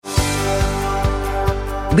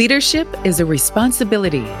Leadership is a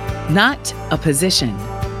responsibility, not a position.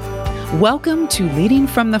 Welcome to Leading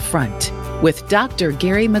from the Front with Dr.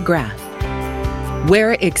 Gary McGrath,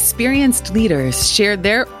 where experienced leaders share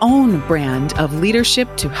their own brand of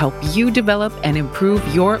leadership to help you develop and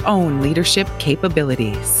improve your own leadership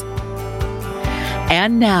capabilities.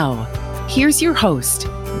 And now, here's your host,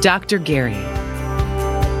 Dr. Gary.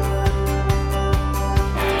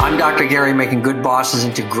 I'm Dr. Gary, making good bosses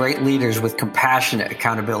into great leaders with compassionate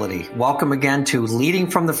accountability. Welcome again to Leading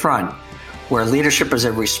from the Front, where leadership is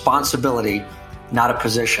a responsibility, not a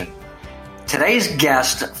position. Today's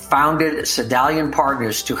guest founded Sedalian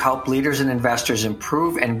Partners to help leaders and investors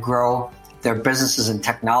improve and grow their businesses in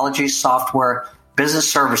technology, software,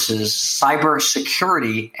 business services, cyber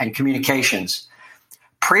security, and communications.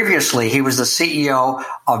 Previously, he was the CEO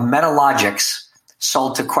of Metalogics,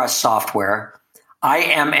 sold to Quest Software,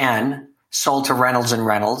 IMN, sold to Reynolds &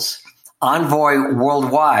 Reynolds, Envoy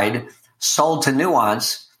Worldwide, sold to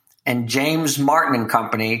Nuance, and James Martin &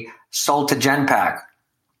 Company, sold to Genpact.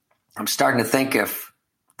 I'm starting to think if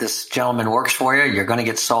this gentleman works for you, you're going to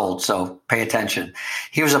get sold, so pay attention.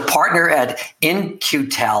 He was a partner at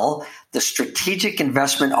In-Q-Tel, the strategic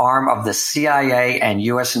investment arm of the CIA and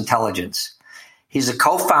U.S. intelligence. He's a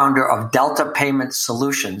co-founder of Delta Payment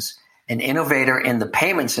Solutions, an innovator in the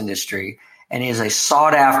payments industry, and he is a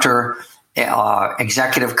sought-after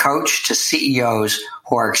executive coach to CEOs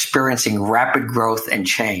who are experiencing rapid growth and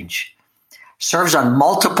change. Serves on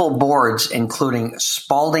multiple boards, including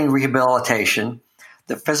Spaulding Rehabilitation,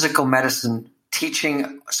 the Physical Medicine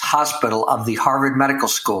Teaching Hospital of the Harvard Medical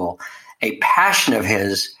School, a passion of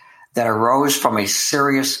his that arose from a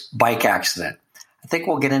serious bike accident. I think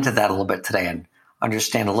we'll get into that a little bit today and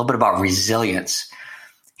understand a little bit about resilience.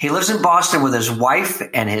 He lives in Boston with his wife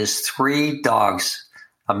and his 3 dogs,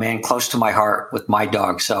 a man close to my heart with my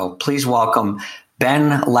dog. So please welcome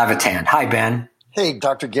Ben Levitan. Hi, Ben. Hey,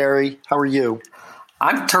 Dr. Gary. How are you?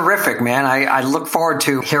 I'm terrific, man. I look forward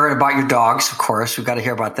to hearing about your dogs, of course. We've got to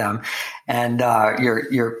hear about them. And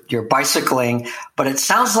your bicycling. But it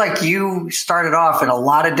sounds like you started off in a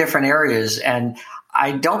lot of different areas. And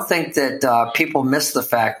I don't think that people miss the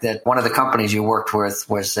fact that one of the companies you worked with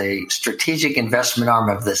was a strategic investment arm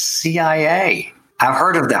of the CIA. I've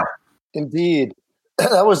heard of them. Indeed.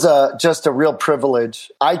 That was just a real privilege.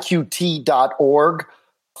 IQT.org,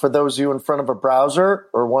 for those of you in front of a browser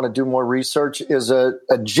or want to do more research, is a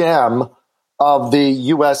gem of the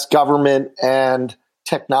U.S. government and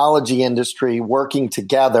technology industry working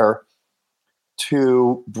together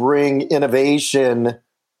to bring innovation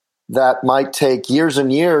that might take years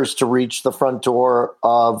and years to reach the front door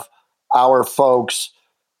of our folks.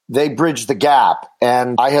 They bridge the gap.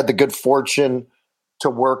 And I had the good fortune to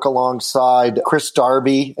work alongside Chris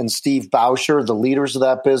Darby and Steve Bauscher, the leaders of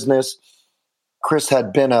that business. Chris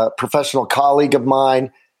had been a professional colleague of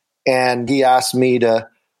mine, and he asked me to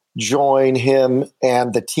join him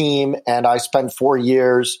and the team. And I spent 4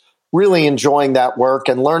 years really enjoying that work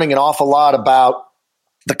and learning an awful lot about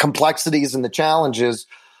the complexities and the challenges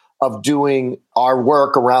of doing our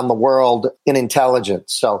work around the world in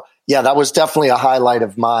intelligence. So, yeah, that was definitely a highlight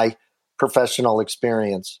of my professional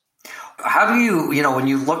experience. How do you, when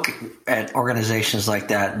you look at organizations like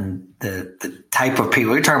that and the type of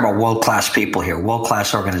people, you're talking about world-class people here,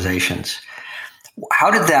 world-class organizations.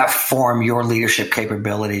 How did that form your leadership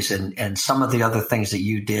capabilities and some of the other things that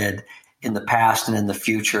you did in the past and in the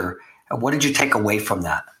future? And what did you take away from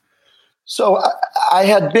that? So I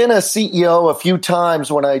had been a CEO a few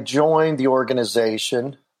times when I joined the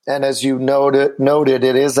organization. And as you noted,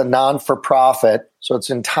 it is a non-for-profit, so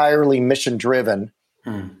it's entirely mission-driven.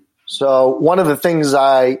 So one of the things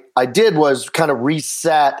I did was kind of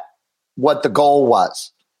reset what the goal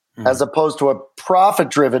was. As opposed to a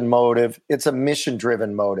profit-driven motive, it's a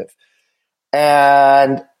mission-driven motive.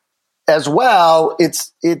 And as well,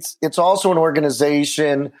 it's also an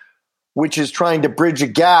organization which is trying to bridge a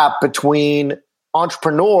gap between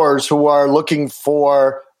entrepreneurs who are looking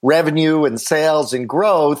for revenue and sales and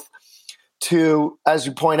growth to, as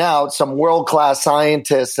you point out, some world-class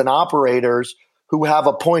scientists and operators who have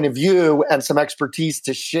a point of view and some expertise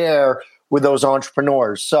to share with those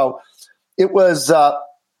entrepreneurs. So it was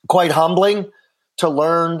quite humbling to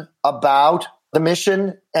learn about the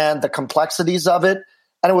mission and the complexities of it.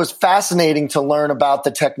 And it was fascinating to learn about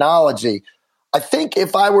the technology. I think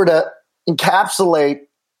if I were to encapsulate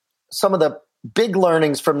some of the big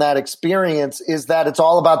learnings from that experience is that it's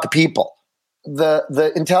all about the people.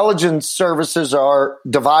 The intelligence services are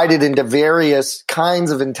divided into various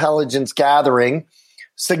kinds of intelligence gathering.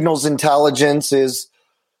 Signals intelligence is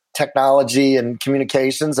technology and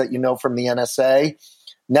communications that you know from the NSA.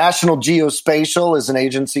 National Geospatial is an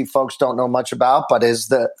agency folks don't know much about, but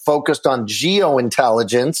is focused on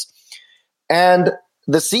geointelligence. And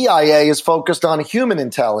the CIA is focused on human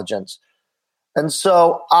intelligence. And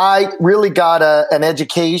so I really got an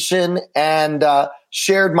education and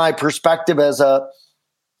shared my perspective as a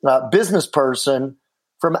business person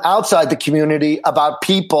from outside the community about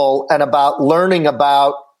people and about learning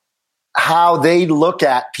about how they look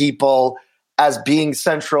at people as being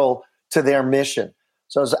central to their mission.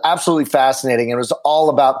 So it was absolutely fascinating. It was all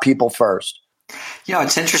about people first.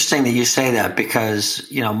 It's interesting that you say that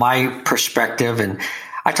because, my perspective, and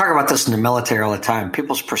I talk about this in the military all the time,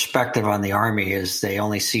 people's perspective on the Army is they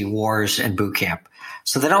only see wars and boot camp.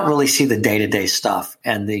 So they don't really see the day-to-day stuff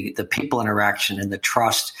and the people interaction and the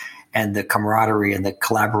trust and the camaraderie and the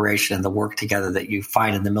collaboration and the work together that you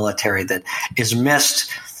find in the military that is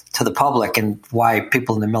missed to the public, and why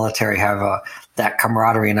people in the military have that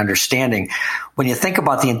camaraderie and understanding. When you think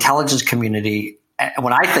about the intelligence community,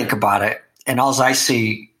 when I think about it, and all I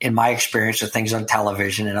see in my experience of things on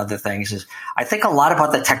television and other things is I think a lot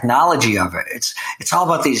about the technology of it. It's all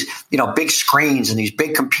about these, big screens and these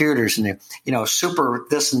big computers and, super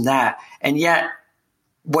this and that. And yet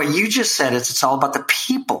what you just said is it's all about the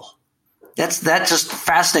people. That just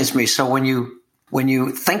fascinates me. So when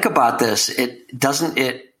you think about this,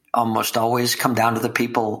 it almost always come down to the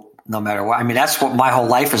people no matter what. I mean, that's what my whole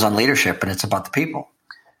life is on leadership, and it's about the people.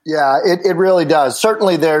 Yeah, it really does.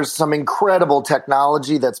 Certainly there's some incredible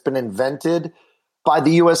technology that's been invented by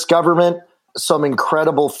the U.S. government, some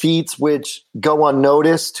incredible feats which go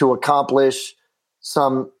unnoticed to accomplish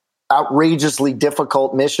some outrageously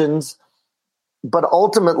difficult missions. But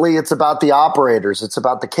ultimately, it's about the operators. It's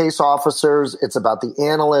about the case officers. It's about the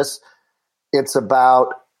analysts. It's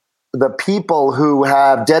about the people who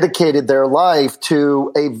have dedicated their life to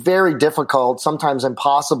a very difficult, sometimes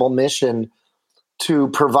impossible mission to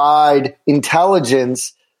provide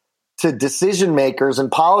intelligence to decision makers and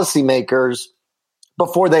policymakers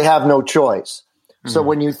before they have no choice. Mm-hmm. So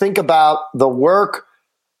when you think about the work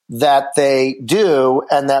that they do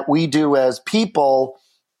and that we do as people,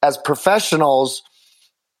 as professionals,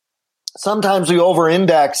 sometimes we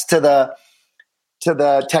over-index to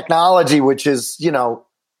the technology, which is,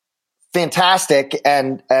 fantastic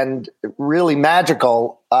and really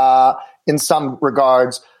magical in some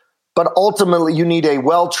regards. But ultimately, you need a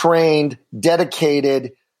well-trained,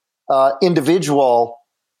 dedicated individual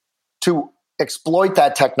to exploit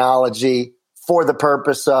that technology for the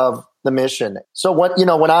purpose of the mission. So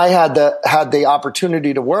when I had the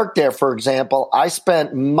opportunity to work there, for example, I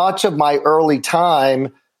spent much of my early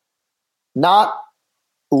time not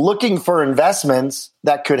looking for investments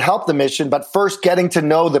that could help the mission, but first getting to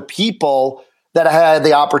know the people that I had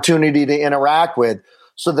the opportunity to interact with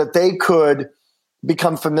so that they could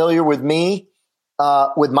become familiar with me,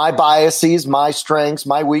 with my biases, my strengths,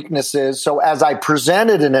 my weaknesses. So as I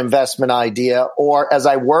presented an investment idea or as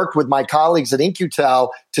I worked with my colleagues at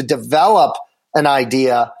In-Q-Tel to develop an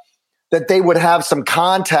idea, that they would have some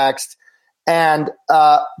context and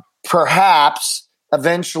perhaps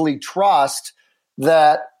eventually trust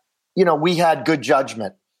that, we had good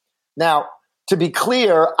judgment. Now, to be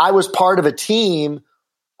clear, I was part of a team,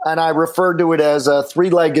 and I referred to it as a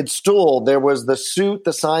three-legged stool. There was the suit,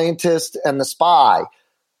 the scientist, and the spy.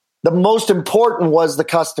 The most important was the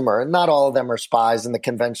customer, and not all of them are spies in the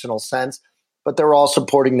conventional sense, but they're all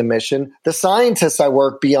supporting the mission. The scientists I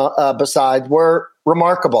worked beside were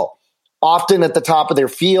remarkable, often at the top of their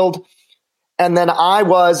field. And then I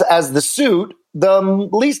was, as the suit, the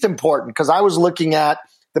least important, because I was looking at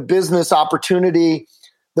the business opportunity,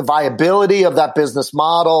 the viability of that business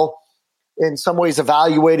model, in some ways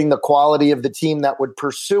evaluating the quality of the team that would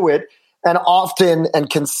pursue it, and often and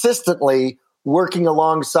consistently working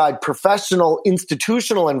alongside professional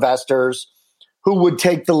institutional investors who would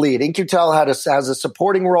take the lead. In-Q-Tel has a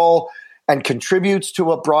supporting role and contributes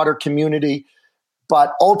to a broader community.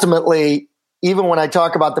 But ultimately, even when I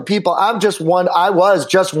talk about the people, I was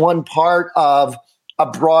just one part of a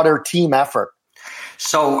broader team effort.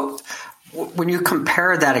 So when you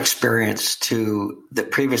compare that experience to the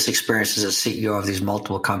previous experiences as CEO of these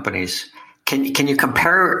multiple companies, can you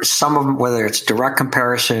compare some of them, whether it's direct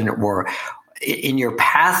comparison or in your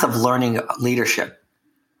path of learning leadership?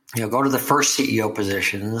 Go to the first CEO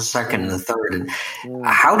position and the second and the third. And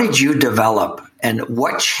how did you develop and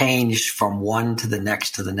what changed from one to the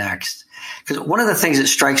next to the next? Because one of the things that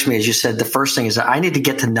strikes me, as you said, the first thing is that I need to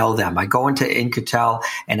get to know them. I go into In-Q-Tel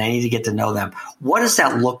and I need to get to know them. What does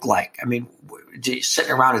that look like? I mean,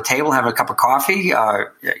 sitting around a table, having a cup of coffee,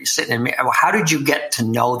 how did you get to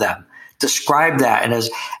know them? Describe that. And as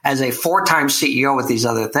a 4-time CEO with these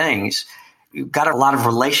other things, you've got a lot of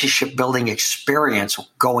relationship building experience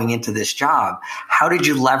going into this job. How did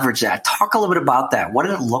you leverage that? Talk a little bit about that. What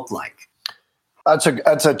did it look like?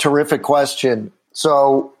 That's a terrific question.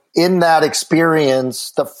 So in that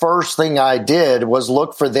experience, the first thing I did was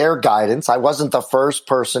look for their guidance. I wasn't the first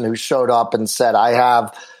person who showed up and said, I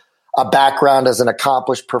have a background as an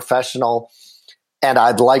accomplished professional, and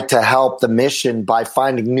I'd like to help the mission by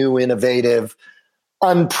finding new, innovative,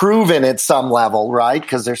 unproven at some level, right?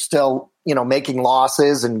 Because they're still, making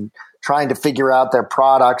losses and trying to figure out their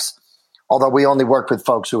products. Although we only worked with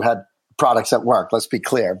folks who had products that worked, let's be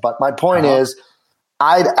clear. But my point is,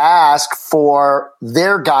 I'd ask for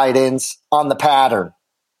their guidance on the pattern.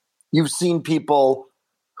 You've seen people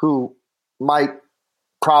who might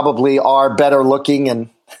probably are better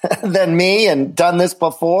looking than me and done this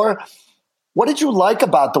before. What did you like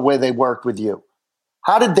about the way they worked with you?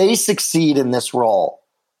 How did they succeed in this role?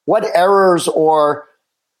 What errors or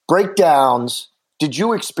breakdowns did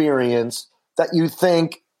you experience that you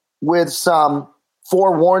think with some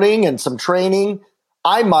forewarning and some training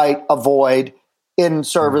I might avoid in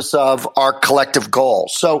service of our collective goal?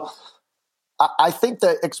 So I think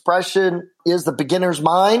the expression is the beginner's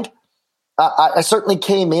mind. I certainly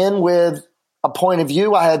came in with a point of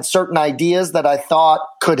view. I had certain ideas that I thought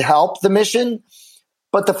could help the mission.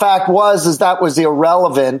 But the fact is that was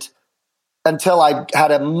irrelevant until I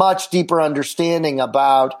had a much deeper understanding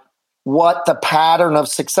about what the pattern of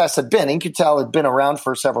success had been. In-Q-Tel had been around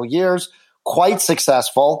for several years, quite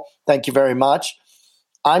successful. Thank you very much.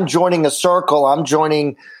 I'm joining a circle. I'm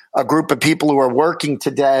joining a group of people who are working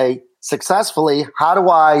today successfully. How do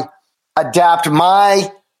I adapt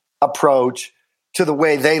my approach to the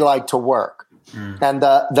way they like to work and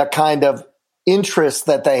the kind of interest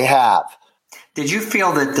that they have? Did you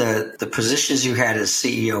feel that the positions you had as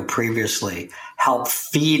CEO previously help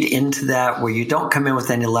feed into that, where you don't come in with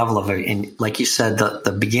any level of, like you said,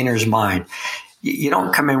 the beginner's mind? You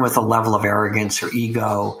don't come in with a level of arrogance or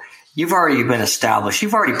ego. You've already been established.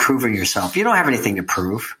 You've already proven yourself. You don't have anything to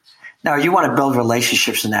prove. Now, you want to build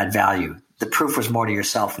relationships and add value. The proof was more to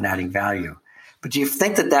yourself and adding value. But do you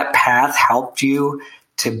think that path helped you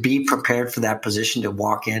to be prepared for that position, to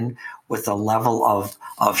walk in with a level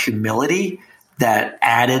of humility that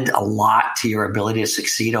added a lot to your ability to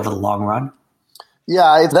succeed over the long run?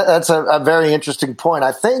 Yeah, that's a very interesting point.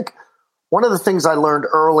 I think one of the things I learned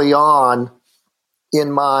early on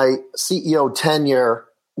in my CEO tenure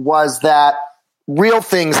was that real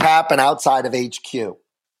things happen outside of HQ.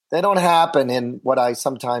 They don't happen in what I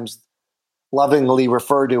sometimes lovingly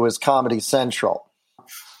refer to as Comedy Central.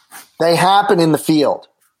 They happen in the field.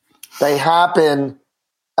 They happen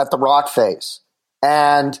at the rock face.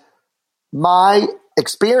 And my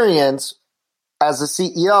experience as a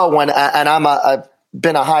CEO, I've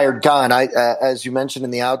been a hired gun. As you mentioned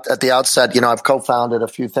at the outset, I've co-founded a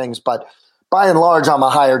few things, but by and large, I'm a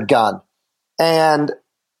hired gun. And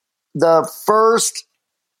the first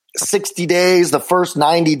 60 days, the first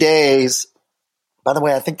 90 days, by the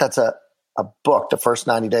way, I think that's a book, The First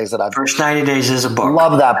 90 Days that I've... First 90 Days is a book.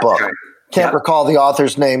 Love that book. Right. Can't recall the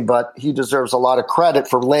author's name, but he deserves a lot of credit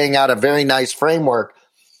for laying out a very nice framework.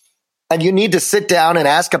 And you need to sit down and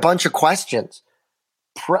ask a bunch of questions.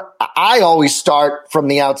 I always start from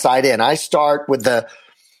the outside in. I start with the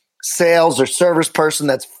sales or service person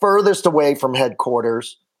that's furthest away from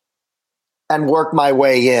headquarters and work my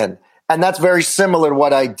way in. And that's very similar to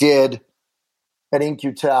what I did at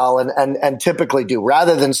In-Q-Tel and typically do.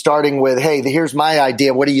 Rather than starting with, hey, here's my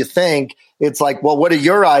idea, what do you think? It's like, well, what are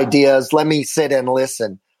your ideas? Let me sit and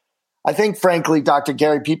listen. I think, frankly, Dr.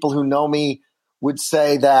 Gary, people who know me would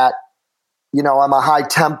say that, I'm a high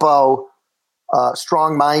tempo,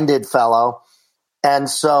 strong-minded fellow. And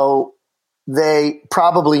so they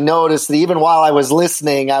probably noticed that even while I was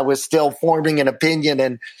listening, I was still forming an opinion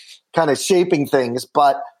and kind of shaping things.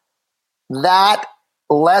 But that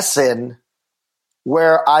lesson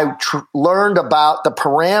where I learned about the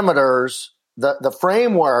parameters, the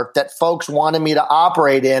framework that folks wanted me to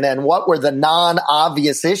operate in and what were the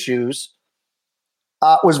non-obvious issues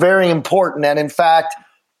was very important. And in fact,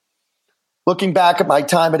 looking back at my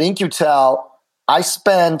time at In-Q-Tel, I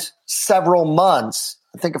spent several months,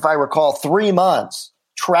 I think if I recall 3 months,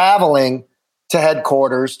 traveling to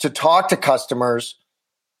headquarters to talk to customers,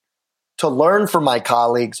 to learn from my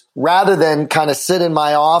colleagues, rather than kind of sit in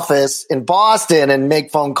my office in Boston and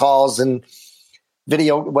make phone calls and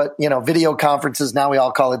video conferences. Now we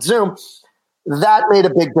all call it Zoom. That made a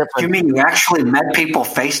big difference. You mean you actually met people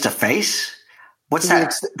face to face? What's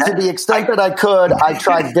that? To the extent that I could, I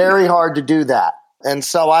tried very hard to do that. And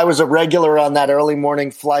so I was a regular on that early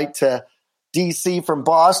morning flight to DC from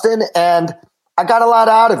Boston, and I got a lot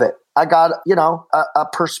out of it. I got, a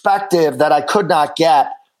perspective that I could not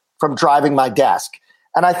get from driving my desk.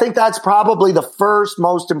 And I think that's probably the first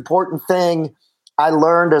most important thing I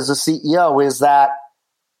learned as a CEO is that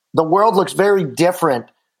the world looks very different.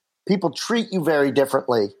 People treat you very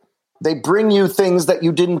differently. They bring you things that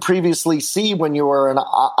you didn't previously see when you were an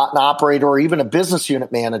operator or even a business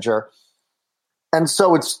unit manager. And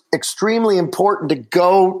so it's extremely important to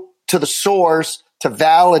go to the source, to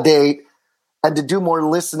validate, and to do more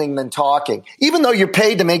listening than talking, even though you're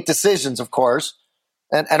paid to make decisions, of course,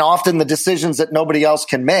 and often the decisions that nobody else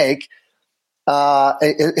can make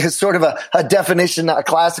is sort of a definition, a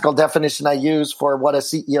classical definition I use for what a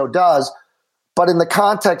CEO does. But in the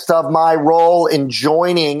context of my role in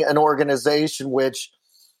joining an organization, which,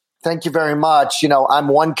 thank you very much, I'm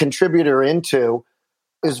one contributor into,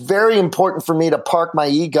 is very important for me to park my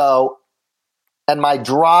ego and my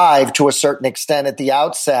drive to a certain extent at the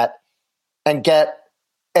outset and get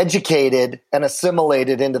educated and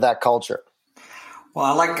assimilated into that culture. Well,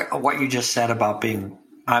 I like what you just said about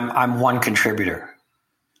I'm one contributor,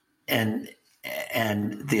 and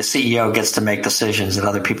the CEO gets to make decisions that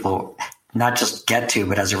other people not just get to,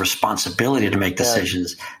 but has a responsibility to make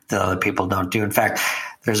decisions that other people don't do. In fact,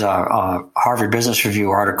 there's a Harvard Business Review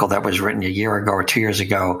article that was written a year ago or 2 years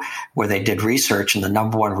ago where they did research, and the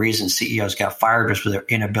number one reason CEOs got fired was for their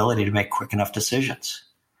inability to make quick enough decisions.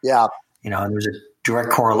 Yeah. And there's a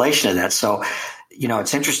direct correlation to that. So,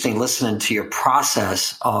 it's interesting listening to your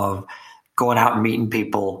process of going out and meeting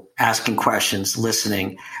people, asking questions,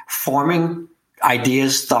 listening, forming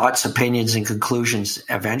ideas, thoughts, opinions, and conclusions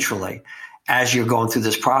eventually as you're going through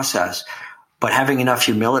this process, but having enough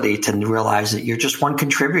humility to realize that you're just one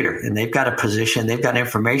contributor and they've got a position, they've got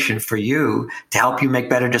information for you to help you make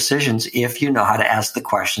better decisions if you know how to ask the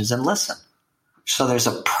questions and listen. So there's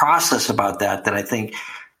a process about that I think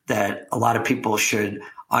that a lot of people should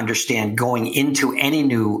understand going into any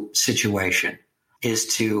new situation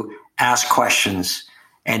is to ask questions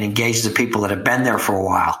and engage the people that have been there for a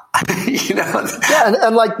while. Yeah,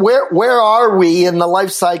 and like where are we in the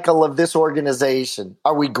life cycle of this organization?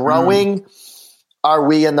 Are we growing? Are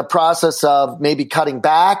we in the process of maybe cutting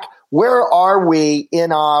back? Where are we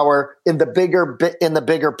in the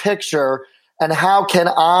bigger picture? And how can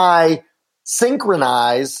I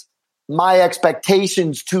synchronize my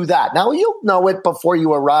expectations to that? Now, you'll know it before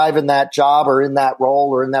you arrive in that job or in that role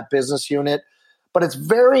or in that business unit. But it's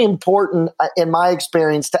very important, in my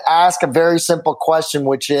experience, to ask a very simple question,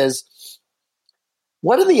 which is,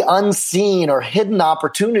 what are the unseen or hidden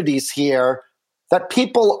opportunities here that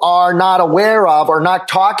people are not aware of or not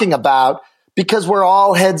talking about because we're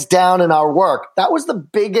all heads down in our work? That was the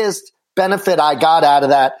biggest benefit I got out of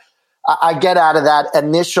that. I get out of that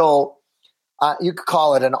initial, you could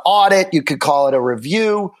call it an audit, you could call it a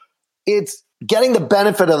review. It's getting the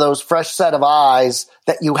benefit of those fresh set of eyes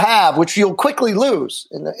that you have, which you'll quickly lose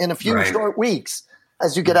in a few short weeks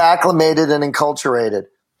as you get acclimated and enculturated.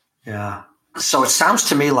 Yeah. So it sounds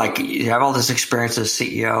to me like you have all this experience as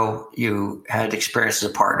CEO. You had experience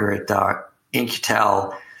as a partner at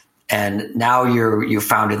Incutel, and now you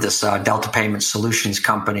founded this Delta Payment Solutions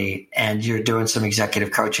company, and you're doing some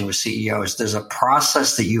executive coaching with CEOs. There's a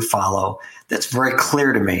process that you follow that's very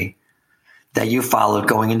clear to me that you followed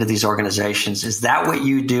going into these organizations. Is that what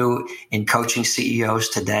you do in coaching CEOs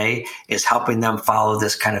today, is helping them follow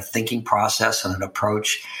this kind of thinking process and an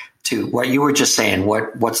approach to what you were just saying?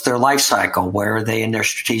 What's their life cycle? Where are they in their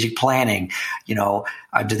strategic planning? Do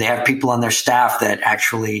they have people on their staff that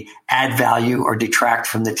actually add value or detract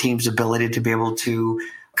from the team's ability to be able to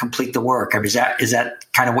complete the work? I mean, is that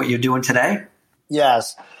kind of what you're doing today?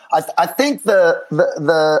 Yes. I think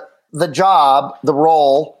the job, the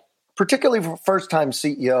role, particularly for first-time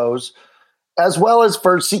CEOs, as well as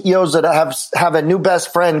for CEOs that have a new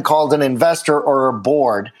best friend called an investor or a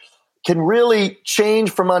board, can really change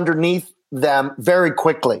from underneath them very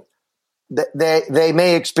quickly. They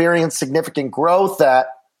may experience significant growth that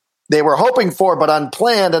they were hoping for but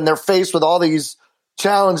unplanned, and they're faced with all these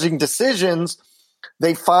challenging decisions.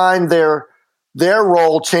 They find their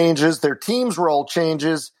role changes, their team's role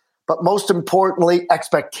changes, but most importantly,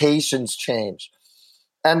 expectations change.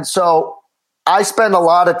 And so I spend a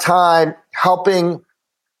lot of time helping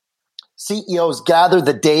CEOs gather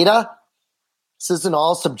the data. This isn't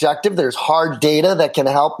all subjective. There's hard data that can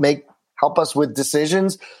help us with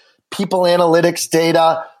decisions, people analytics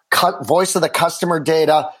data, voice of the customer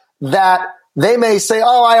data that they may say,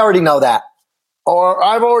 oh, I already know that. Or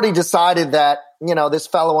I've already decided that, this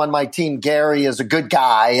fellow on my team, Gary, is a good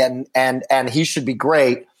guy and he should be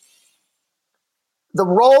great. The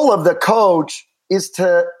role of the coach is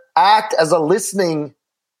to act as a listening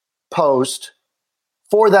post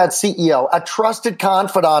for that CEO, a trusted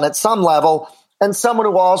confidant at some level, and someone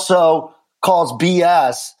who also calls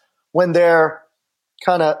BS when they're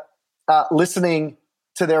kind of listening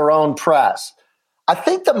to their own press. I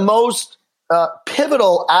think the most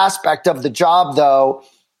pivotal aspect of the job, though,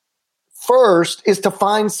 first is to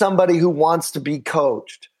find somebody who wants to be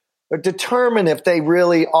coached, or determine if they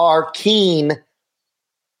really are keen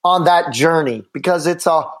on that journey, because it's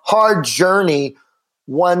a hard journey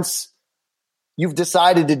once you've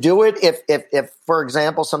decided to do it. If, for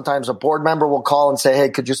example, sometimes a board member will call and say, hey,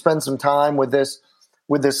 could you spend some time with this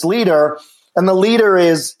leader? And the leader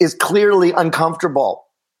is clearly uncomfortable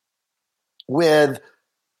with,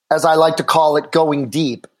 as I like to call it, going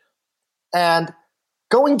deep. And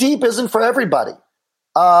going deep isn't for everybody.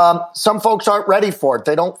 Some folks aren't ready for it.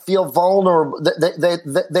 They don't feel vulnerable.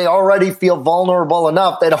 They already feel vulnerable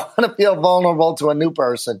enough. They don't want to feel vulnerable to a new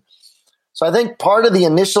person. So I think part of the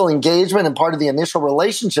initial engagement and part of the initial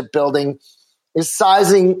relationship building is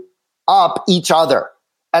sizing up each other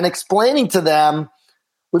and explaining to them,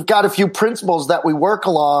 we've got a few principles that we work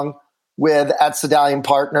along with at Sedalian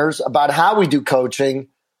Partners about how we do coaching,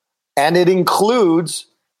 and it includes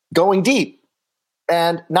going deep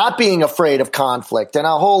and not being afraid of conflict, and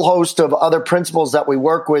a whole host of other principles that we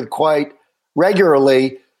work with quite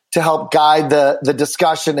regularly to help guide the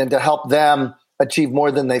discussion and to help them achieve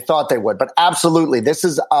more than they thought they would. But absolutely, this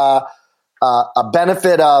is a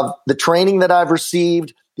benefit of the training that I've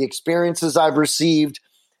received, the experiences I've received,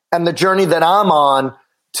 and the journey that I'm on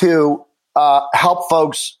to help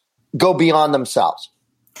folks go beyond themselves.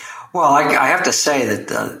 Well, I have to say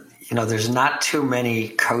that, there's not too many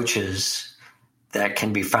coaches that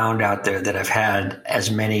can be found out there that have had as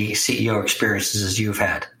many CEO experiences as you've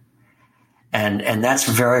had. And that's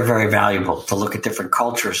very, very valuable to look at different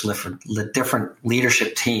cultures, different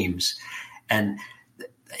leadership teams. And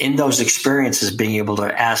in those experiences, being able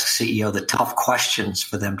to ask CEO the tough questions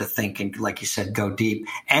for them to think and, like you said, go deep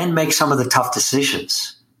and make some of the tough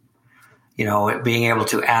decisions. Being able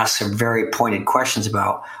to ask some very pointed questions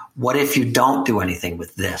about, what if you don't do anything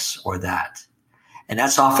with this or that? And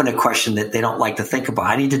that's often a question that they don't like to think about.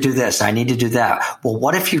 I need to do this. I need to do that. Well,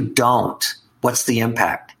 what if you don't? What's the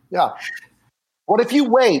impact? Yeah. What if you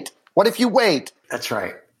wait? What if you wait? That's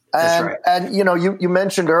right. And you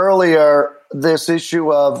mentioned earlier this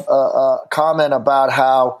issue of comment about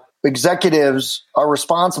how executives are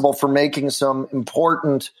responsible for making some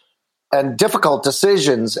important and difficult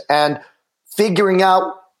decisions, and figuring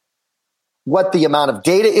out what the amount of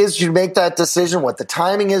data is to make that decision, what the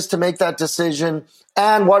timing is to make that decision,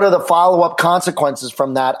 and what are the follow-up consequences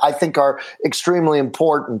from that, I think are extremely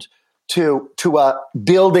important to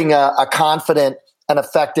building a confident and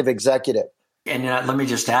effective executive. And let me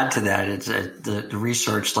just add to that. It's the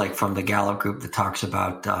research, like from the Gallup group, that talks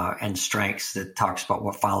about and strengths, that talks about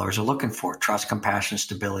what followers are looking for: trust, compassion,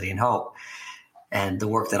 stability, and hope. And the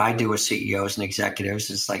work that I do with CEOs and executives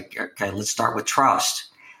is like, okay, let's start with trust.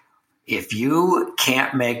 If you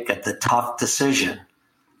can't make the tough decision,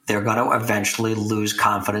 they're going to eventually lose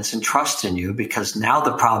confidence and trust in you, because now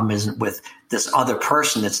the problem isn't with this other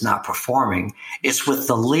person that's not performing. It's with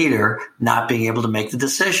the leader not being able to make the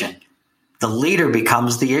decision. The leader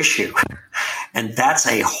becomes the issue. And that's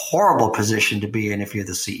a horrible position to be in if you're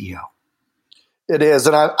the CEO. It is.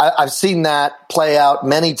 And I've seen that play out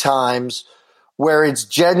many times, where it's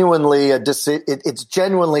genuinely it's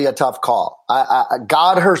genuinely a tough call.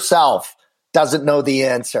 God herself doesn't know the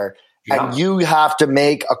answer. Yeah. And you have to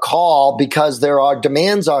make a call because there are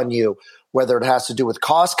demands on you, whether it has to do with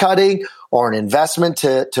cost cutting or an investment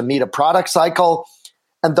to meet a product cycle.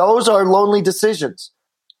 And those are lonely decisions.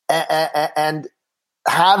 And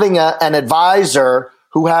having an advisor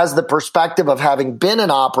who has the perspective of having been an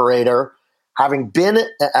operator,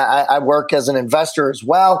 I work as an investor as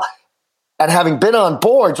well, and having been on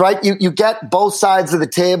boards, right? You get both sides of the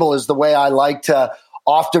table is the way I like to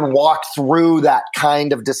often walk through that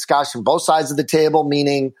kind of discussion. Both sides of the table,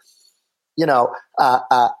 meaning, CEO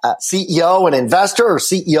and investor, or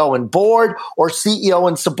CEO and board, or CEO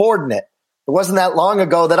and subordinate. It wasn't that long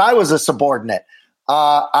ago that I was a subordinate.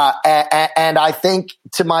 And I think,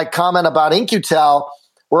 to my comment about In-Q-Tel,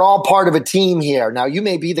 we're all part of a team here. Now, you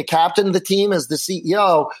may be the captain of the team as the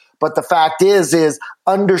CEO, but the fact is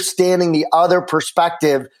understanding the other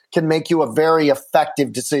perspective can make you a very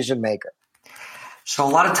effective decision maker. So a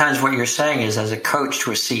lot of times what you're saying is, as a coach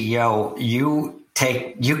to a CEO, you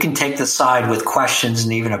can take the side with questions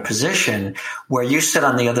and even a position where you sit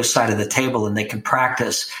on the other side of the table, and they can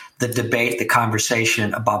practice the debate, the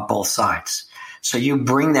conversation about both sides. So you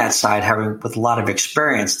bring that side, having with a lot of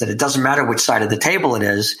experience, that it doesn't matter which side of the table it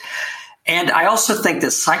is. And I also think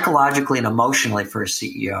that psychologically and emotionally for a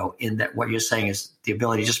CEO, in that what you're saying is the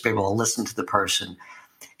ability to just be able to listen to the person,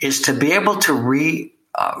 is to be able to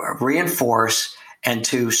reinforce and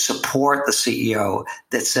to support the CEO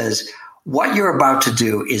that says, what you're about to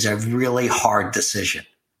do is a really hard decision.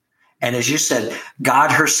 And as you said,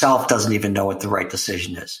 God herself doesn't even know what the right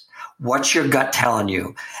decision is. What's your gut telling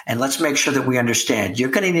you? And let's make sure that we understand you're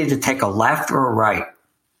going to need to take a left or a right,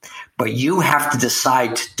 but you have to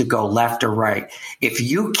decide to go left or right. If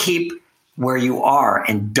you keep where you are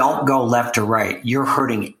and don't go left or right, you're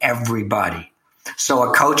hurting everybody. So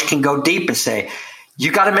a coach can go deep and say,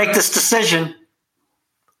 you got to make this decision.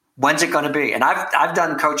 When's it going to be? And I've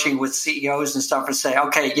done coaching with CEOs and stuff and say,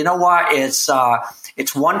 okay, you know what? It's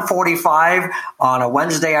 1:45 on a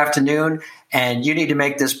Wednesday afternoon, and you need to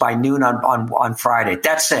make this by noon on Friday.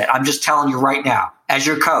 That's it. I'm just telling you right now, as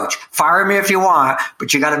your coach, fire me if you want,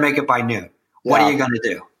 but you got to make it by noon. Yeah. What are you going to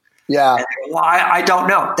do? Yeah. And, well, I don't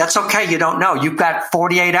know. That's okay. You don't know. You've got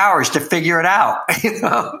 48 hours to figure it out.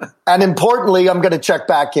 And importantly, I'm going to check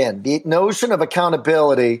back in. The notion of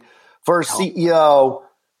accountability for a CEO,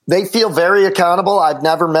 they feel very accountable. I've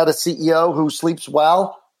never met a CEO who sleeps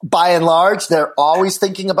well. By and large, they're always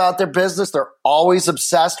thinking about their business. They're always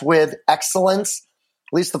obsessed with excellence.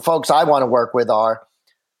 At least the folks I want to work with are.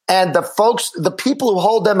 And the people who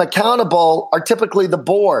hold them accountable are typically the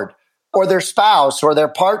board or their spouse or their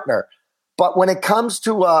partner. But when it comes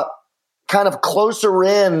to a kind of closer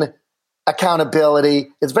in accountability,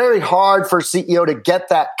 it's very hard for a CEO to get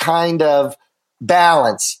that kind of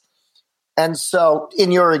balance. And so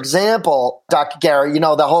in your example, Dr. Gary,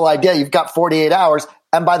 the whole idea, you've got 48 hours.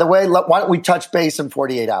 And by the way, why don't we touch base in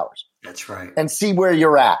 48 hours? That's right. And see where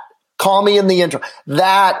you're at. Call me in the intro.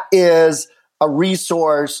 That is a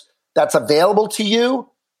resource that's available to you,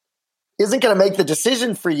 isn't going to make the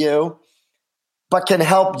decision for you, but can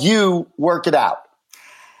help you work it out.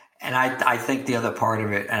 And I think the other part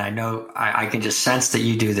of it, and I know I can just sense that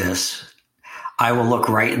you do this, I will look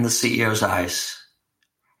right in the CEO's eyes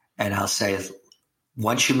and I'll say,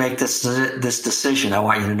 once you make this decision, I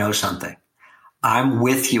want you to know something. I'm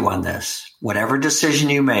with you on this. Whatever decision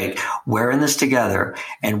you make, we're in this together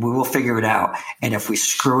and we will figure it out. And if we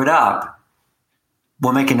screw it up,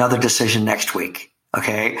 we'll make another decision next week.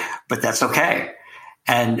 Okay. But that's okay.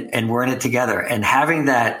 And we're in it together. And having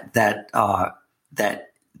that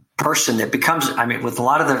person that becomes, with a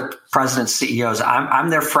lot of the presidents, CEOs, I'm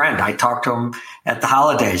their friend. I talk to them at the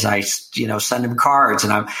holidays. I, send them cards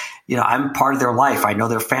and I'm part of their life. I know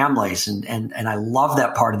their families and I love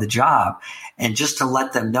that part of the job. And just to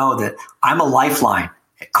let them know that I'm a lifeline,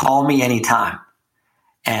 call me anytime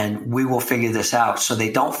and we will figure this out. So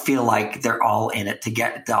they don't feel like they're all in it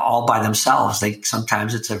all by themselves.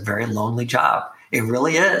 Sometimes it's a very lonely job. It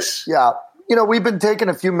really is. Yeah. We've been taking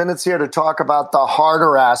a few minutes here to talk about the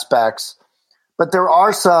harder aspects, but there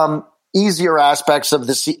are some easier aspects of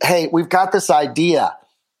this. Hey, we've got this idea.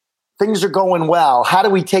 Things are going well. How do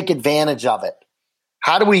we take advantage of it?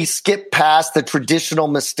 How do we skip past the traditional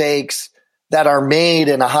mistakes that are made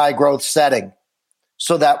in a high growth setting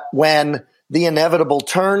so that when the inevitable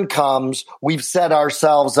turn comes, we've set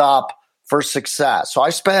ourselves up for success? So I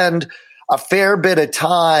spend a fair bit of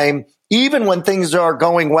time, even when things are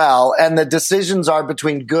going well and the decisions are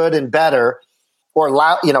between good and better, or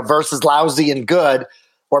versus lousy and good,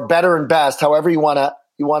 or better and best, however you want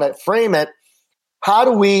to frame it. How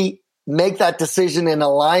do we make that decision in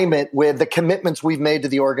alignment with the commitments we've made to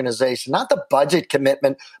the organization? Not the budget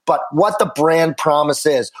commitment, but what the brand promise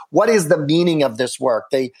is. What is the meaning of this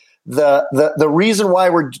work? The reason why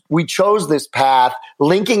we chose this path,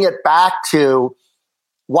 linking it back to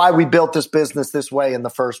why we built this business this way in the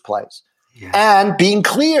first place. Yeah. And being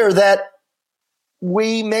clear that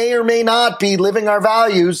we may or may not be living our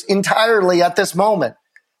values entirely at this moment.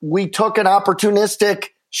 We took an opportunistic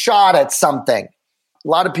shot at something. A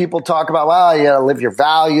lot of people talk about, well, you live your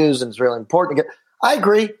values and it's really important. I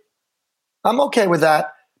agree. I'm okay with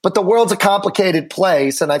that. But the world's a complicated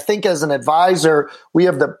place. And I think as an advisor, we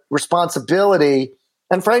have the responsibility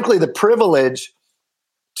and frankly, the privilege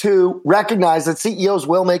to recognize that CEOs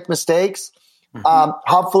will make mistakes. Mm-hmm.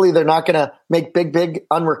 Hopefully they're not going to make big,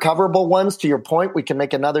 unrecoverable ones. To your point, we can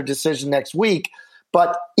make another decision next week.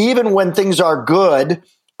 But even when things are good,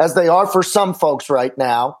 as they are for some folks right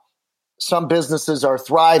now, some businesses are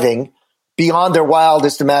thriving beyond their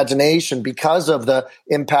wildest imagination because of the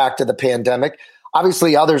impact of the pandemic.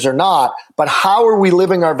 Obviously, others are not. But how are we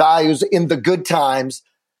living our values in the good times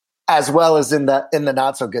as well as in the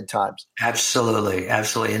not so good times? Absolutely.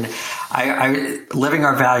 And living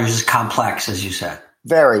our values is complex, as you said.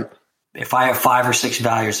 Very. If I have 5 or 6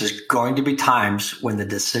 values, there's going to be times when the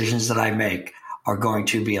decisions that I make are going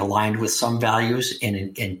to be aligned with some values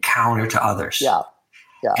and counter to others. Yeah.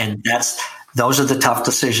 And those are the tough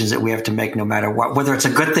decisions that we have to make no matter what, whether it's a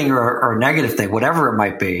good thing or a negative thing, whatever it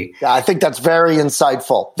might be. Yeah, I think that's very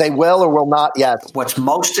insightful. They will or will not, yes. What's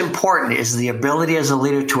most important is the ability as a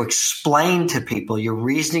leader to explain to people your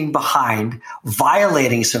reasoning behind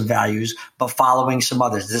violating some values, but following some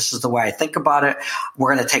others. This is the way I think about it.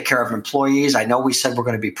 We're going to take care of employees. I know we said we're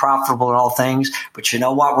going to be profitable in all things, but you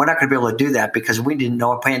know what? We're not going to be able to do that because we didn't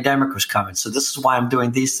know a pandemic was coming. So this is why I'm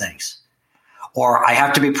doing these things. Or I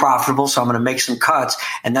have to be profitable, so I'm going to make some cuts,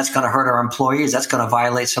 and that's going to hurt our employees. That's going to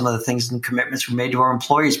violate some of the things and commitments we made to our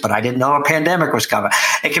employees, but I didn't know a pandemic was coming.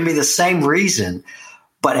 It can be the same reason,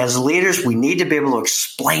 but as leaders, we need to be able to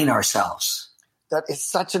explain ourselves. That is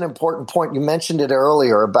such an important point. You mentioned it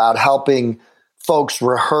earlier about helping folks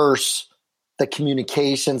rehearse the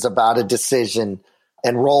communications about a decision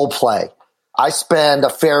and role play. I spend a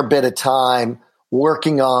fair bit of time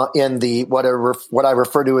working on in the what I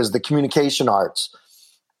refer to as the communication arts,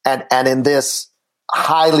 and in this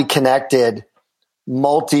highly connected,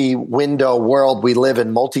 multi-window world we live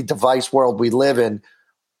in, multi-device world we live in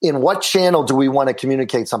what channel do we want to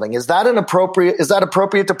communicate something? Is that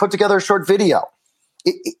appropriate to put together a short video?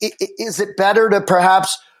 Is it better to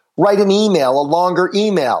perhaps write an email, a longer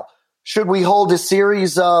email? Should we hold a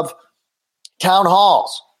series of town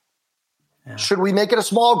halls? Yeah. Should we make it a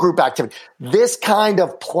small group activity? This kind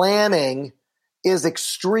of planning is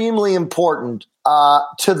extremely important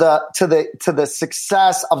to the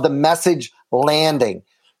success of the message landing.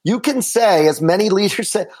 You can say, as many leaders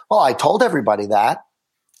say, "Well, I told everybody that.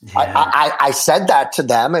 Yeah. I said that to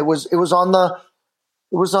them. It was on the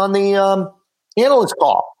analyst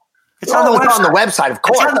call. It's on the website, of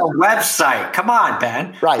course. It's on the website. Come on,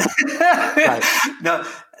 Ben. Right. Right. No.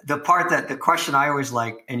 The question I always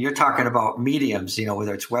like, and you're talking about mediums,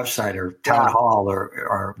 whether it's website or town hall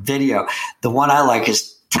or video. The one I like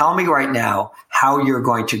is, tell me right now how you're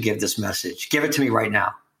going to give this message. Give it to me right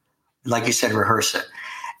now. Like you said, rehearse it.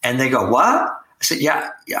 And they go, what? I said, yeah.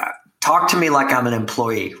 Talk to me like I'm an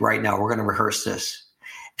employee right now. We're going to rehearse this.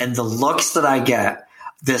 And the looks that I get,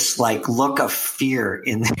 this look of fear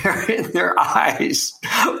in their eyes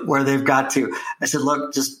where they've got to, I said,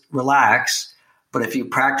 look, just relax. But if you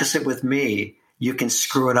practice it with me, you can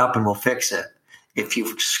screw it up and we'll fix it. If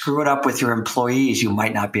you screw it up with your employees, you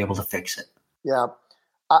might not be able to fix it. Yeah.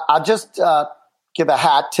 I'll just give a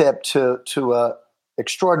hat tip to a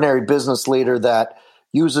extraordinary business leader that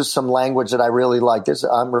uses some language that I really like.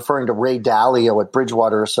 I'm referring to Ray Dalio at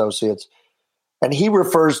Bridgewater Associates, and he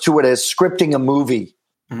refers to it as scripting a movie.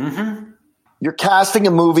 Mm-hmm. You're casting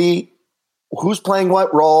a movie. Who's playing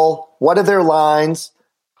what role? What are their lines?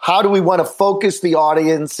 How do we want to focus the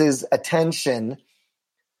audience's attention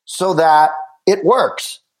so that it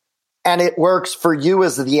works? And it works for you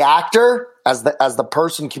as the actor, as the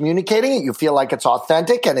person communicating it. You feel like it's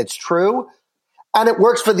authentic and it's true. And it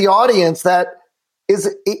works for the audience that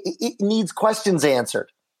it needs questions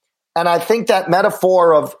answered. And I think that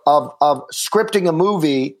metaphor of scripting a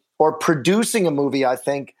movie or producing a movie, I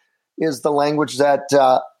think, is the language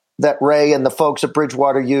that Ray and the folks at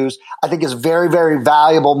Bridgewater use. I think is very, very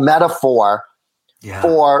valuable metaphor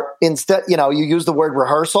for instead, you use the word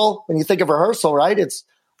rehearsal. When you think of rehearsal, right? It's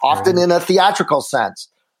often in a theatrical sense.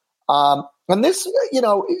 And this,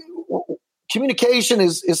 communication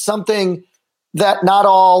is something that not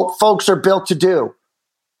all folks are built to do.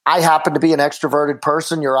 I happen to be an extroverted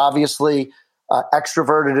person. You're obviously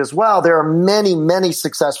extroverted as well. There are many, many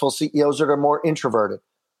successful CEOs that are more introverted,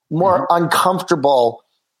 more uncomfortable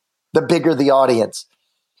the bigger the audience,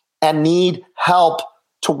 and need help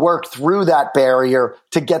to work through that barrier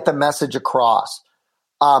to get the message across.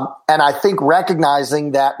 And I think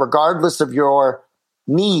recognizing that regardless of your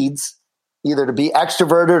needs, either to be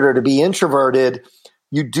extroverted or to be introverted,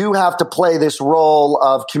 you do have to play this role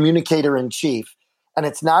of communicator in chief. And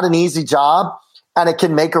it's not an easy job, and it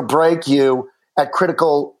can make or break you at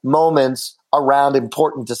critical moments around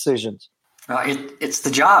important decisions. It's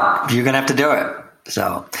the job. You're going to have to do it.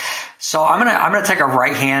 So I'm gonna take a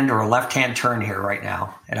right hand or a left hand turn here right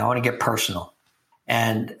now, and I want to get personal.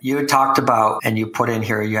 And you had talked about, and you put in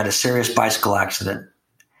here, you had a serious bicycle accident,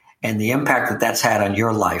 and the impact that that's had on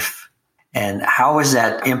your life, and how has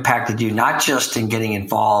that impacted you, not just in getting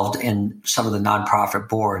involved in some of the nonprofit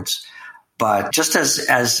boards, but just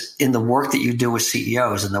as in the work that you do with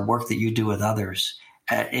CEOs and the work that you do with others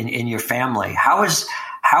in your family. How is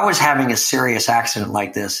having a serious accident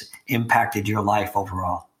like this impacted your life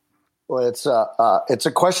overall? Well, it's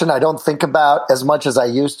a question I don't think about as much as I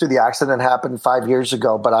used to. The accident happened 5 years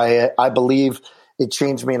ago, but I believe it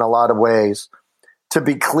changed me in a lot of ways. To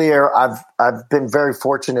be clear, I've been very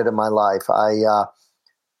fortunate in my life. I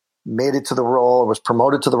made it to the role, was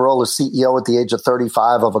promoted to the role of CEO at the age of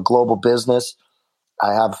 35 of a global business.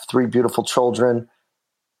 I have 3 beautiful children.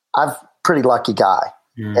 I'm a pretty lucky guy.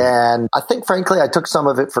 And I think, frankly, I took some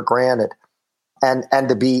of it for granted. And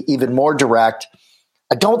to be even more direct,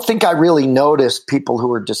 I don't think I really noticed people who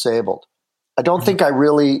were disabled. I don't think I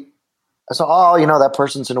saw, that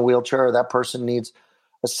person's in a wheelchair, or that person needs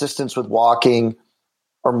assistance with walking,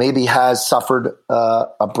 or maybe has suffered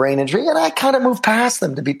a brain injury. And I kind of moved past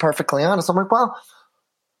them, to be perfectly honest. I'm like, well,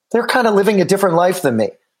 they're kind of living a different life than me.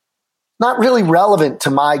 Not really relevant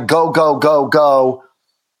to my go, go, go, go.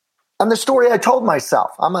 And the story I told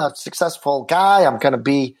myself, I'm a successful guy. I'm going to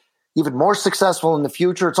be even more successful in the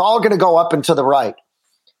future. It's all going to go up and to the right.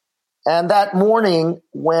 And that morning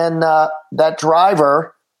when that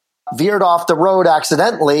driver veered off the road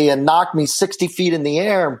accidentally and knocked me 60 feet in the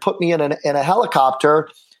air and put me in a helicopter,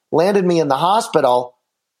 landed me in the hospital,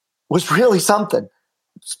 was really something,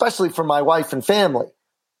 especially for my wife and family.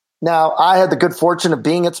 Now, I had the good fortune of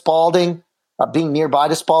being at Spaulding, being nearby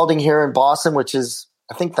to Spaulding here in Boston, which is,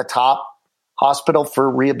 I think, the top hospital for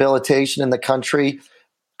rehabilitation in the country.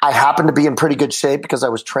 I happened to be in pretty good shape because I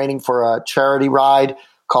was training for a charity ride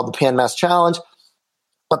called the Pan Mass Challenge.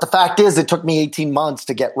 But the fact is, it took me 18 months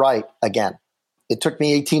to get right again. It took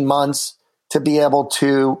me 18 months to be able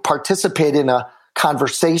to participate in a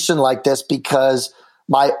conversation like this because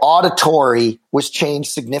my auditory was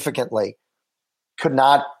changed significantly. Could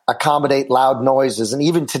not accommodate loud noises. And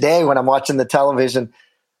even today, when I'm watching the television,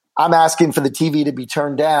 I'm asking for the TV to be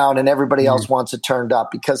turned down and everybody else wants it turned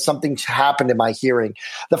up because something happened to my hearing.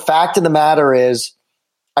 The fact of the matter is,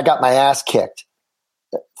 I got my ass kicked.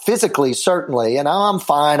 Physically, certainly, and I'm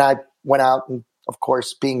fine. I went out and, of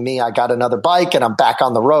course, being me, I got another bike and I'm back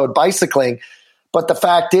on the road bicycling. But the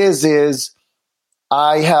fact is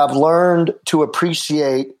I have learned to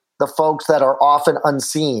appreciate the folks that are often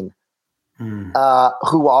unseen,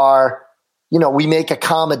 who are, we make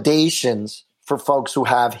accommodations for folks who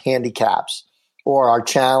have handicaps or are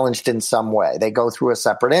challenged in some way. They go through a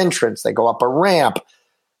separate entrance, they go up a ramp,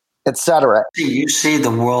 etc. You see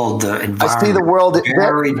the world, the environment. I see the world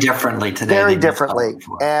very differently today. Very differently.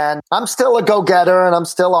 And I'm still a go-getter and I'm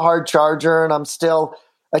still a hard charger and I'm still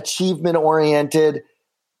achievement oriented,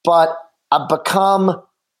 but I've become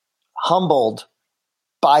humbled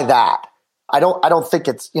by that. I don't think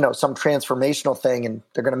it's, some transformational thing and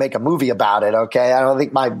they're going to make a movie about it. Okay. I don't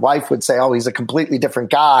think my wife would say, oh, he's a completely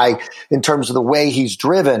different guy in terms of the way he's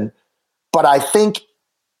driven. But I think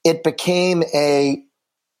it became a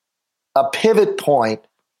pivot point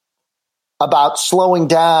about slowing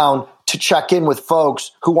down to check in with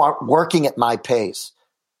folks who aren't working at my pace,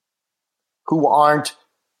 who aren't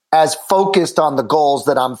as focused on the goals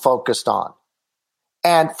that I'm focused on.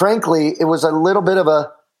 And frankly, it was a little bit of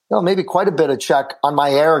maybe quite a bit of check on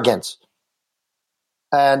my arrogance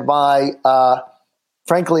and my,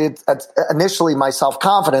 frankly, initially my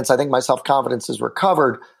self-confidence. I think my self-confidence is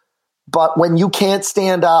recovered. But when you can't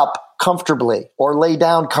stand up comfortably or lay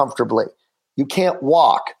down comfortably, you can't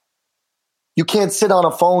walk, you can't sit on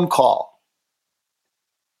a phone call,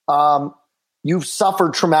 you've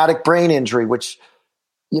suffered traumatic brain injury, which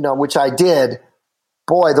I did,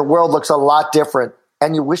 boy, the world looks a lot different.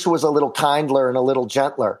 And you wish it was a little kinder and a little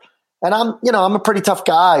gentler. And I'm a pretty tough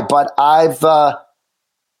guy, but I've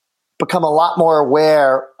become a lot more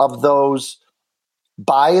aware of those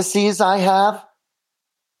biases I have.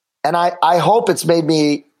 And I hope it's made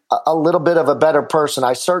me a little bit of a better person.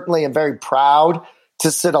 I certainly am very proud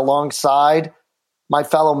to sit alongside my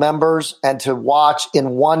fellow members and to watch in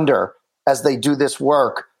wonder as they do this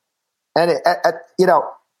work. And,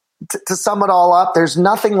 to sum it all up, there's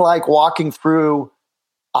nothing like walking through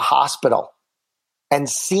a hospital and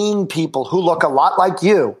seeing people who look a lot like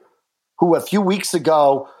you, who a few weeks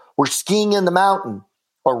ago were skiing in the mountain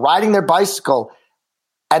or riding their bicycle,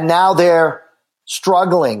 and now they're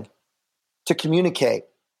struggling to communicate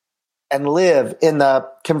and live in the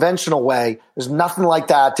conventional way. There's nothing like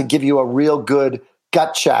that to give you a real good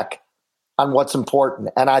gut check on what's important.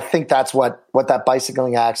 And I think that's what that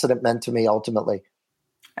bicycling accident meant to me ultimately.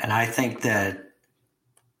 And I think that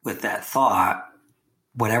with that thought,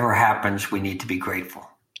 whatever happens, we need to be grateful.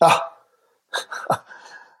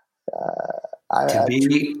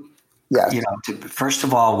 First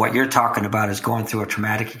of all, what you're talking about is going through a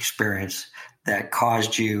traumatic experience that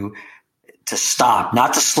caused you to stop,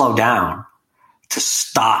 not to slow down, to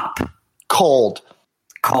stop. Cold.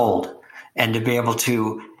 And to be able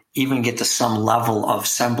to even get to some level of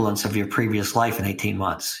semblance of your previous life in 18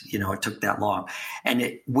 months. It took that long.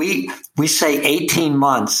 And we say 18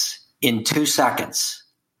 months in 2 seconds,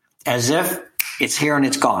 as if it's here and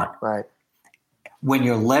it's gone. Right. When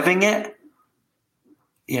you're living it,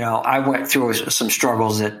 I went through some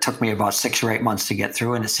struggles that took me about 6 or 8 months to get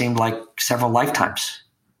through, and it seemed like several lifetimes.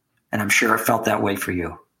 And I'm sure it felt that way for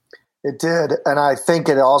you. It did. And I think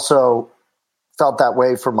it also felt that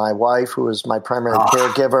way for my wife, who was my primary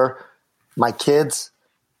caregiver, my kids,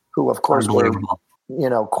 who of course were,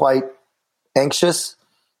 quite anxious,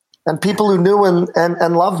 and people who knew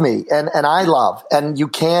and loved me and I love. And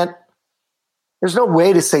there's no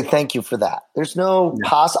way to say thank you for that. There's no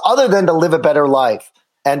other than to live a better life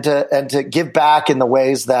and to give back in the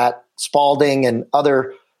ways that Spalding and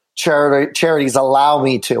other charities allow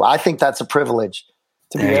me to. I think that's a privilege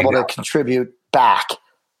to be able to contribute back.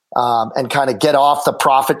 And kind of get off the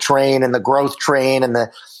profit train and the growth train and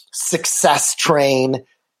the success train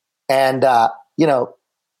and, and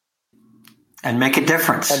make a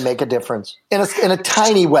difference. In a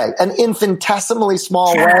tiny way, an infinitesimally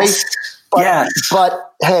small way.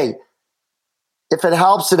 But hey, if it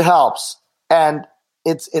helps, it helps. And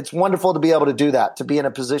it's wonderful to be able to do that, to be in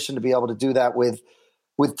a position to be able to do that with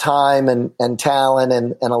time and talent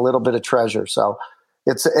and a little bit of treasure. So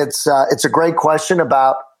it's a great question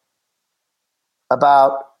about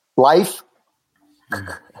life.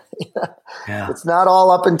 Yeah. It's not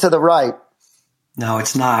all up and to the right. No,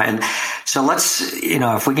 it's not. And so let's,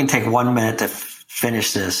 if we can take 1 minute to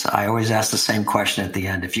finish this, I always ask the same question at the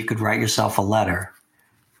end. If you could write yourself a letter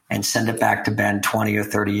and send it back to Ben 20 or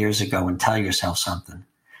 30 years ago and tell yourself something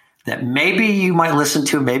that maybe you might listen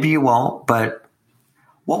to, maybe you won't, but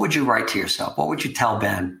what would you write to yourself? What would you tell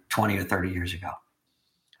Ben 20 or 30 years ago?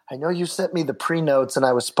 I know you sent me the pre-notes and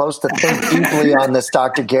I was supposed to think deeply on this,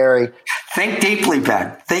 Dr. Gary. Think deeply,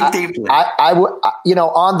 Ben. Think deeply. I would,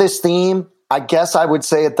 on this theme, I guess I would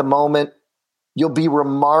say at the moment, you'll be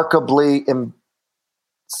remarkably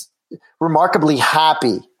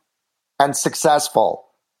happy and successful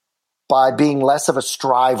by being less of a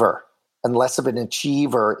striver and less of an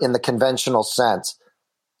achiever in the conventional sense.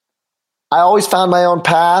 I always found my own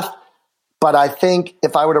path, but I think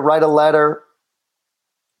if I were to write a letter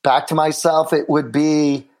back to myself, it would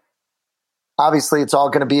be, obviously it's all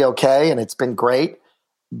going to be okay and it's been great,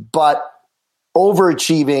 but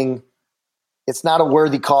overachieving, it's not a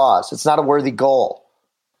worthy cause. It's not a worthy goal.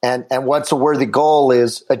 And what's a worthy goal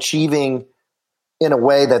is achieving in a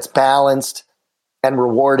way that's balanced and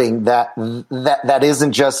rewarding, that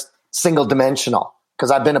isn't just single dimensional. Because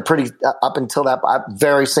I've been up until that, I'm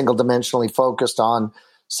very single dimensionally focused on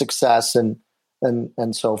success and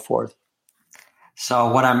so forth.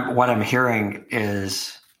 So what I'm hearing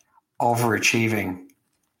is overachieving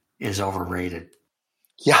is overrated.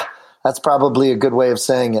 Yeah, that's probably a good way of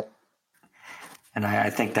saying it. And I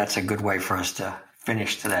think that's a good way for us to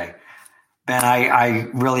finish today. Ben, I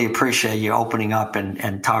really appreciate you opening up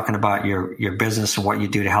and talking about your business and what you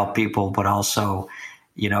do to help people, but also,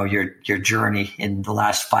 your journey in the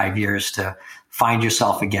last 5 years to find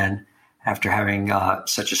yourself again after having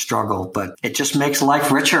such a struggle. But it just makes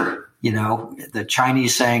life richer. The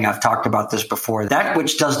Chinese saying, I've talked about this before, that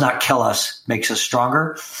which does not kill us makes us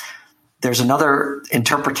stronger. There's another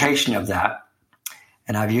interpretation of that.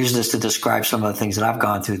 And I've used this to describe some of the things that I've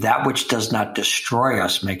gone through. That which does not destroy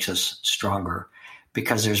us makes us stronger,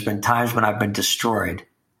 because there's been times when I've been destroyed.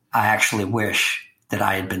 I actually wish that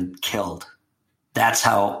I had been killed. That's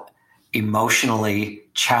how emotionally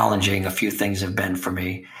challenging a few things have been for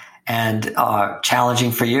me, and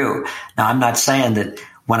challenging for you. Now, I'm not saying that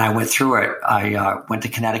when I went through it, I went to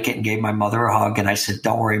Connecticut and gave my mother a hug and I said,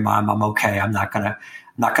 "Don't worry, Mom, I'm okay. I'm not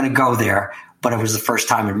gonna go there." But it was the first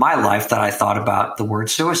time in my life that I thought about the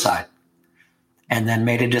word suicide, and then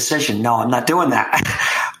made a decision. No, I'm not doing that.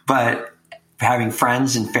 But having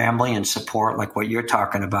friends and family and support like what you're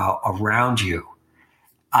talking about around you,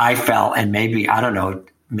 I felt, and maybe, I don't know,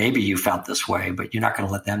 maybe you felt this way, but you're not going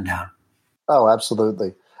to let them down. Oh,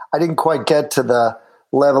 absolutely. I didn't quite get to the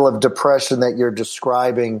level of depression that you're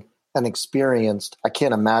describing and experienced. I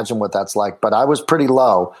can't imagine what that's like, but I was pretty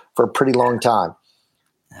low for a pretty long time.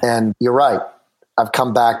 And you're right. I've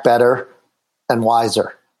come back better and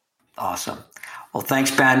wiser. Awesome. Well, thanks,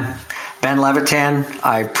 Ben. Ben Levitan,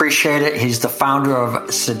 I appreciate it. He's the founder of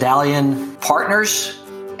Sedalian Partners,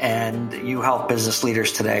 and you help business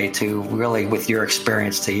leaders today to really, with your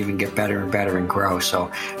experience, to even get better and better and grow. So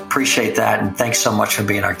appreciate that. And thanks so much for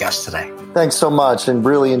being our guest today. Thanks so much, and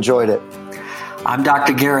really enjoyed it. I'm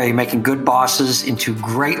Dr. Gary, making good bosses into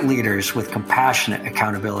great leaders with compassionate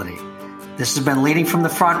accountability. This has been Leading from the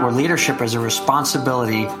Front, where leadership is a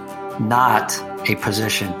responsibility, not a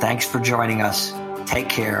position. Thanks for joining us. Take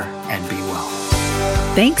care and be well.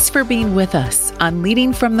 Thanks for being with us on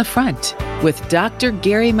Leading from the Front with Dr.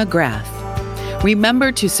 Gary McGrath.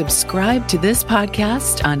 Remember to subscribe to this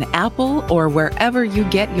podcast on Apple or wherever you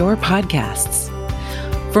get your podcasts.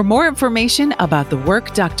 For more information about the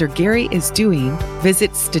work Dr. Gary is doing,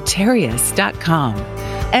 visit statarius.com,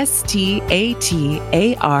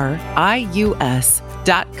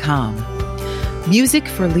 statarius.com. Music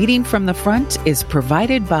for Leading from the Front is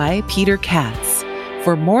provided by Peter Katz.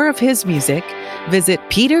 For more of his music, visit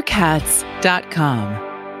peterkatz.com.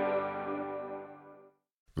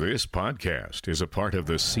 This podcast is a part of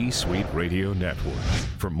the C-Suite Radio Network.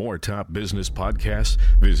 For more top business podcasts,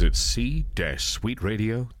 visit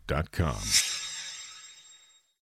c-suiteradio.com.